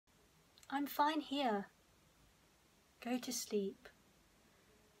I'm fine here. Go to sleep.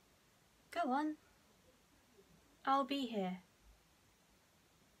 Go on. I'll be here.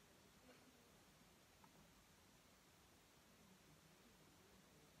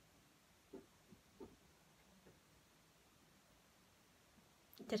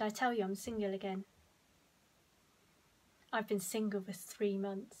 Did I tell you I'm single again? I've been single for 3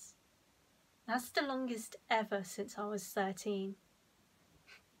 months. That's the longest ever since I was 13.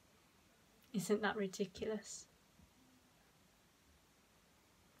 Isn't that ridiculous?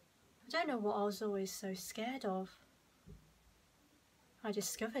 I don't know what I was always so scared of. I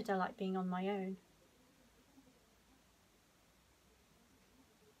discovered I like being on my own.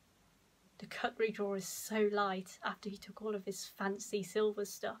 The cutlery drawer is so light after he took all of his fancy silver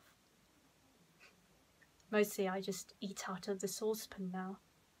stuff. Mostly I just eat out of the saucepan now.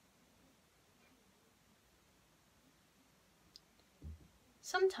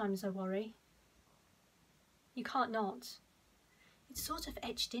 Sometimes I worry. You can't not. It's sort of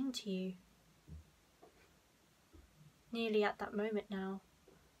etched into you. Nearly at that moment now.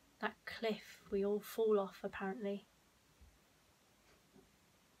 That cliff we all fall off, apparently.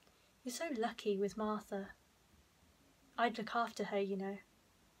 You're so lucky with Martha. I'd look after her, you know.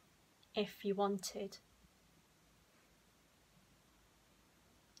 If you wanted.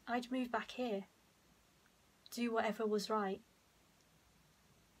 I'd move back here. Do whatever was right.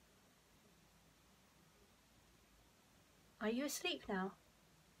 Are you asleep now?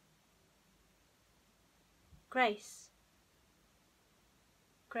 Grace?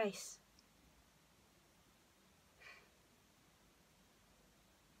 Grace?